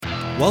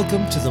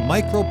Welcome to the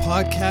micro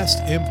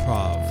podcast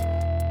Improv.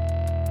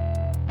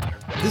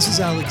 This is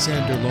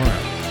Alexander Lauren,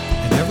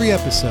 and every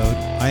episode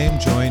I am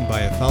joined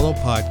by a fellow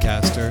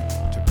podcaster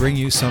to bring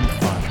you some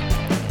fun.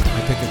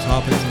 I pick a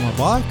topic from a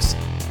box,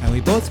 and we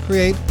both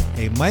create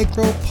a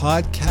micro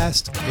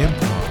podcast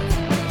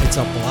improv. It's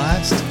a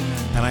blast,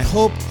 and I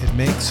hope it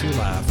makes you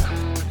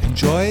laugh.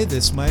 Enjoy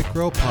this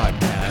micro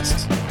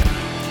podcast.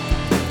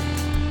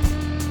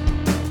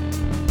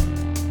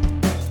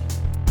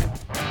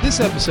 This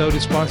episode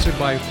is sponsored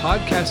by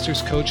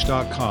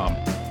podcasterscoach.com.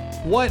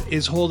 What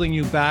is holding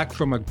you back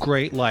from a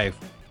great life?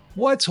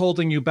 What's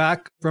holding you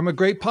back from a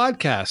great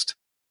podcast?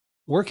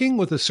 Working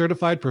with a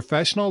certified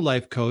professional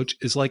life coach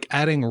is like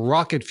adding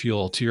rocket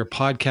fuel to your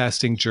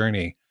podcasting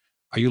journey.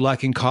 Are you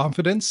lacking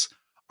confidence?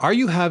 Are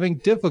you having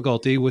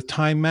difficulty with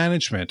time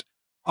management?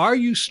 Are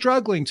you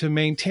struggling to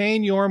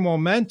maintain your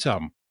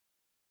momentum?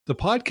 The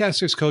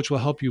Podcaster's Coach will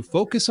help you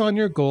focus on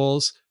your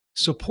goals,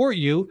 support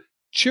you,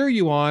 cheer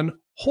you on,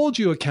 hold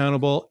you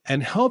accountable,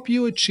 and help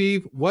you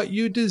achieve what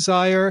you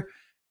desire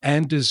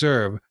and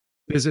deserve.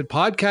 Visit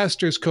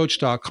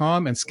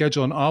podcasterscoach.com and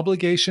schedule an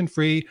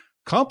obligation-free,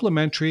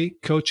 complimentary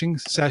coaching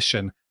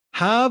session.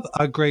 Have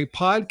a great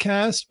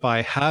podcast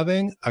by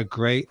having a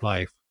great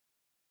life.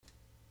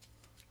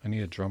 I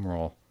need a drum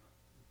roll.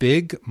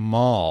 Big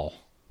Mall.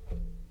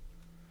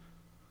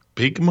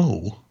 Big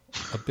Mall?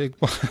 A big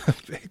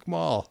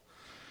mall.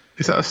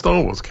 Is that a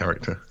Star Wars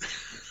character?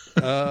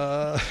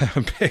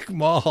 Big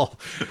Mall.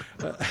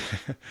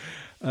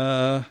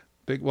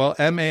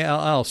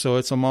 M-A-L-L. So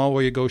it's a mall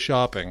where you go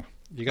shopping.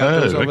 You got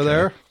those over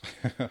there?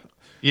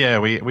 Yeah,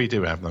 we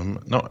do have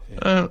them. Not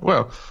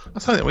well. I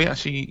say that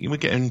we're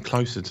getting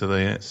closer to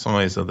the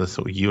size of the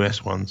sort of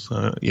US ones.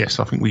 Yes,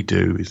 I think we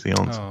do. Is the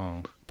answer.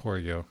 Oh, poor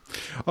you.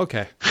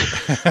 Okay.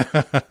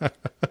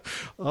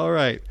 All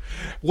right.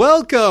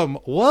 Welcome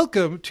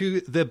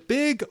to the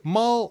Big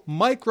Mall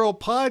Micro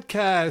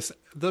Podcast.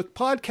 The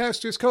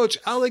Podcaster's Coach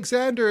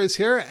Alexander is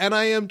here, and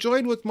I am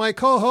joined with my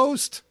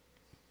co-host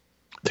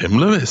Tim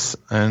Lewis,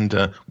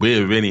 and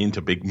we're really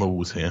into big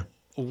malls here.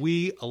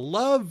 We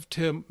love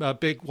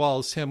big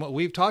malls, Tim.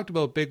 We've talked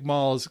about big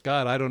malls,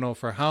 God, I don't know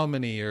for how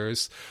many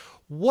years.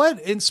 What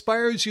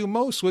inspires you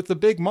most with the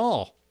big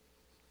mall?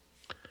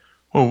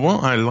 Well,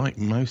 what I like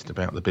most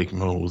about the big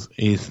malls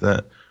is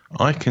that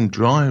I can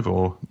drive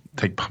or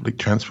take public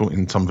transport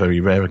in some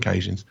very rare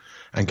occasions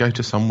and go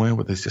to somewhere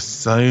where there's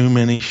just so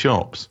many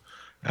shops,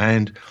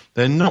 and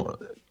they're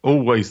not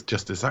always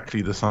just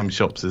exactly the same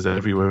shops as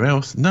everywhere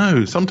else.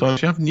 No,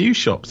 sometimes you have new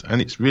shops,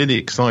 and it's really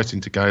exciting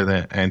to go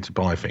there and to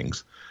buy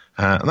things.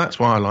 And that's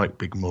why I like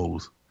big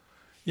malls.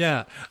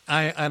 Yeah,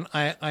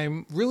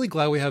 I'm really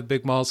glad we have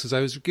big malls, because I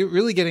was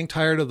really getting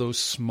tired of those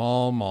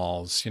small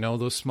malls. You know,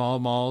 those small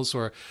malls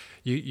where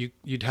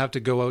you'd have to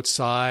go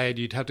outside,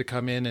 you'd have to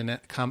come in and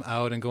come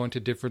out and go into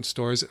different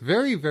stores.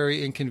 Very,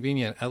 very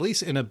inconvenient. At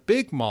least in a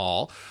big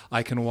mall,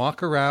 I can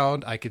walk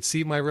around, I could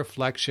see my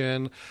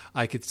reflection,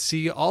 I could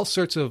see all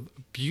sorts of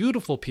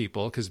beautiful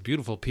people, because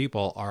beautiful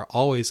people are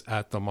always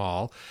at the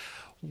mall.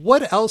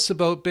 What else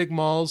about big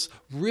malls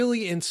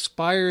really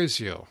inspires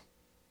you?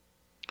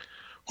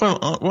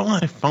 Well,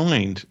 what I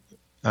find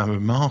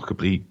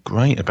remarkably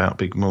great about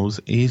big malls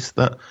is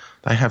that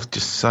they have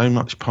just so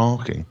much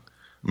parking.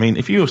 I mean,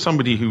 if you're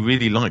somebody who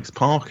really likes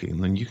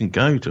parking, then you can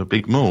go to a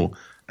big mall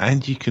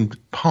and you can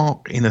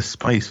park in a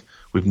space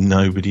with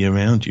nobody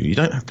around you. You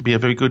don't have to be a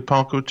very good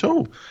parker at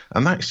all.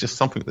 And that's just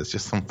something that's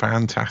just some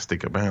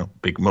fantastic about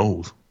big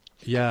malls.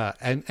 Yeah,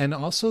 and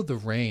also the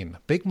rain.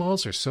 Big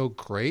malls are so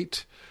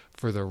great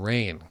for the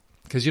rain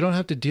because you don't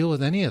have to deal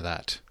with any of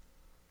that.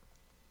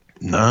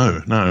 No.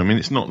 I mean,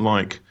 it's not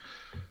like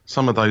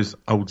some of those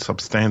old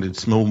substandard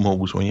small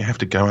malls where you have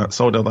to go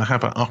outside, or they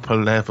have an upper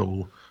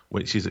level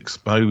which is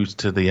exposed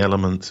to the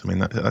elements. I mean,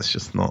 that's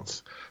just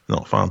not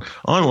fun.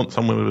 I want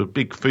somewhere with a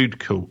big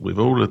food court with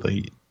all of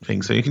the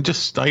things, so you can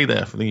just stay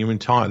there for your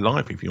entire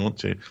life if you want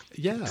to.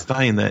 Yeah.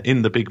 Stay in there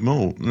in the big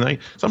mall. And they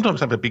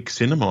sometimes have a big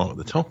cinema at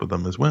the top of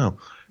them as well.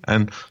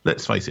 And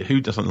let's face it, who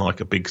doesn't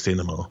like a big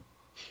cinema?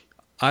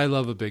 I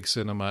love a big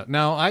cinema.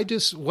 Now,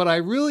 what I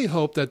really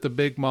hope that the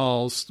big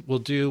malls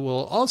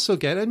will also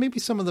get, and maybe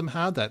some of them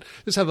have that,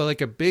 just have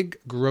a big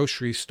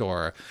grocery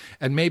store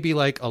and maybe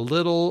like a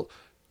little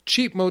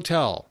cheap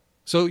motel.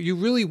 So you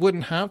really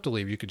wouldn't have to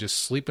leave. You could just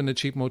sleep in the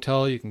cheap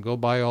motel. You can go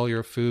buy all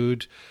your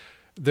food.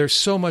 There's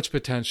so much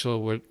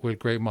potential with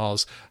great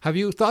malls. Have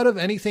you thought of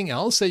anything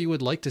else that you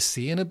would like to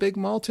see in a big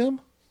mall, Tim?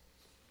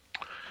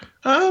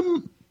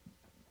 I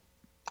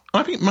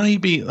think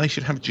maybe they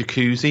should have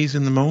jacuzzis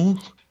in the mall,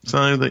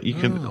 so that you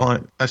can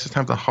let's just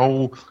have the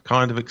whole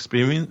kind of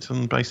experience,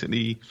 and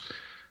basically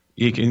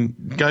you can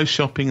go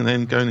shopping and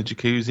then go in a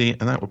jacuzzi,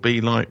 and that would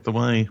be like the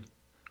way.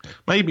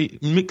 Maybe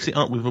mix it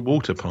up with a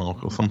water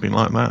park or something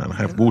like that, and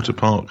have water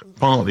park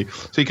partly,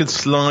 so you can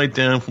slide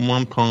down from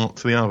one part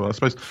to the other. I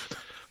suppose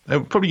they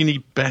would probably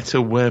need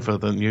better weather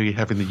than you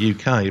have in the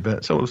UK,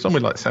 but sort of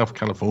somewhere like South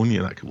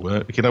California that could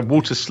work. You could have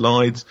water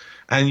slides,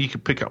 and you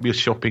could pick up your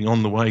shopping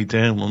on the way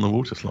down on the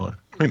water slide.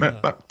 I think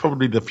that's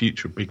probably the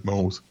future of big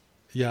malls.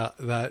 Yeah,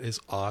 that is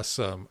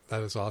awesome.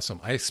 That is awesome.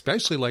 I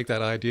especially like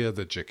that idea of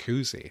the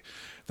jacuzzi.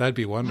 That'd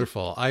be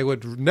wonderful. I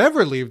would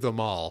never leave the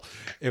mall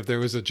if there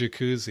was a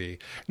jacuzzi.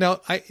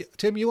 Now,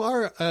 Tim, you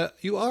are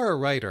a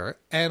writer,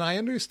 and I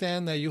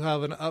understand that you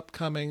have an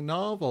upcoming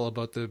novel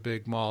about the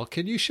big mall.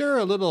 Can you share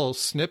a little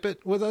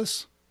snippet with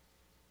us?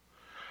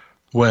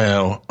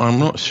 Well, I'm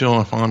not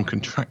sure if I'm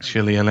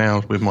contractually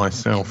allowed with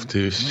myself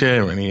to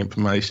share any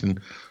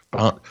information,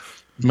 but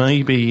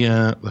maybe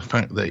the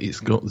fact that it's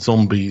got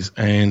zombies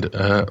and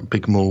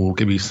big mall will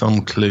give you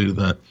some clue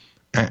that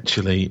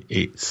actually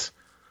it's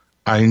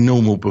a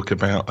normal book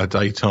about a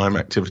daytime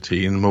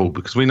activity in the mall,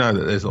 because we know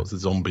that there's lots of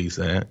zombies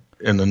there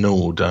in a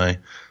normal day.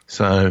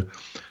 So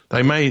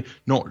they may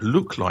not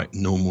look like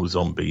normal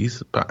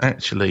zombies, but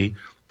actually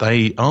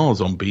they are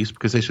zombies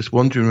because they're just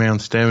wandering around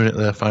staring at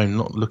their phone,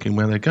 not looking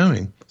where they're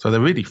going. So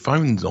they're really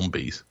phone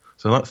zombies.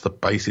 So that's the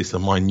basis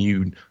of my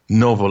new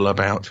novel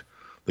about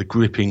the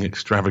gripping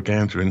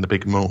extravaganza in the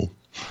big mall.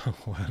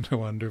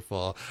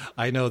 Wonderful.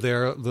 I know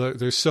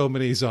there's so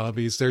many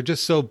zombies. They're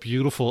just so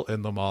beautiful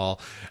in the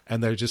mall,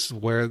 and they're just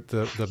wear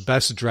the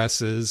best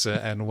dresses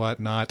and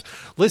whatnot.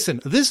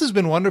 Listen, this has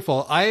been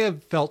wonderful. I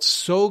have felt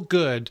so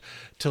good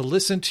to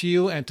listen to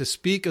you and to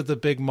speak of the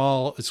big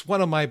mall. It's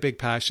one of my big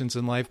passions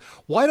in life.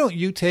 Why don't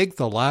you take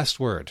the last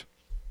word?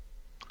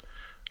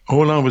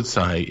 All I would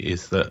say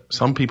is that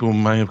some people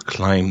may have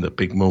claimed that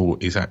Big Maul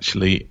is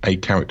actually a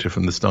character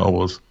from the Star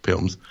Wars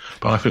films,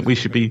 but I think we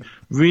should be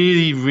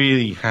really,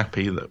 really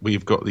happy that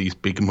we've got these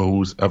big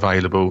malls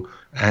available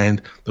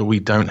and that we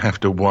don't have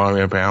to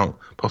worry about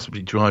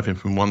possibly driving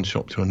from one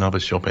shop to another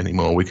shop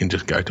anymore. We can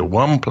just go to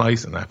one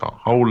place and have our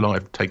whole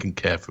life taken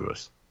care for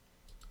us.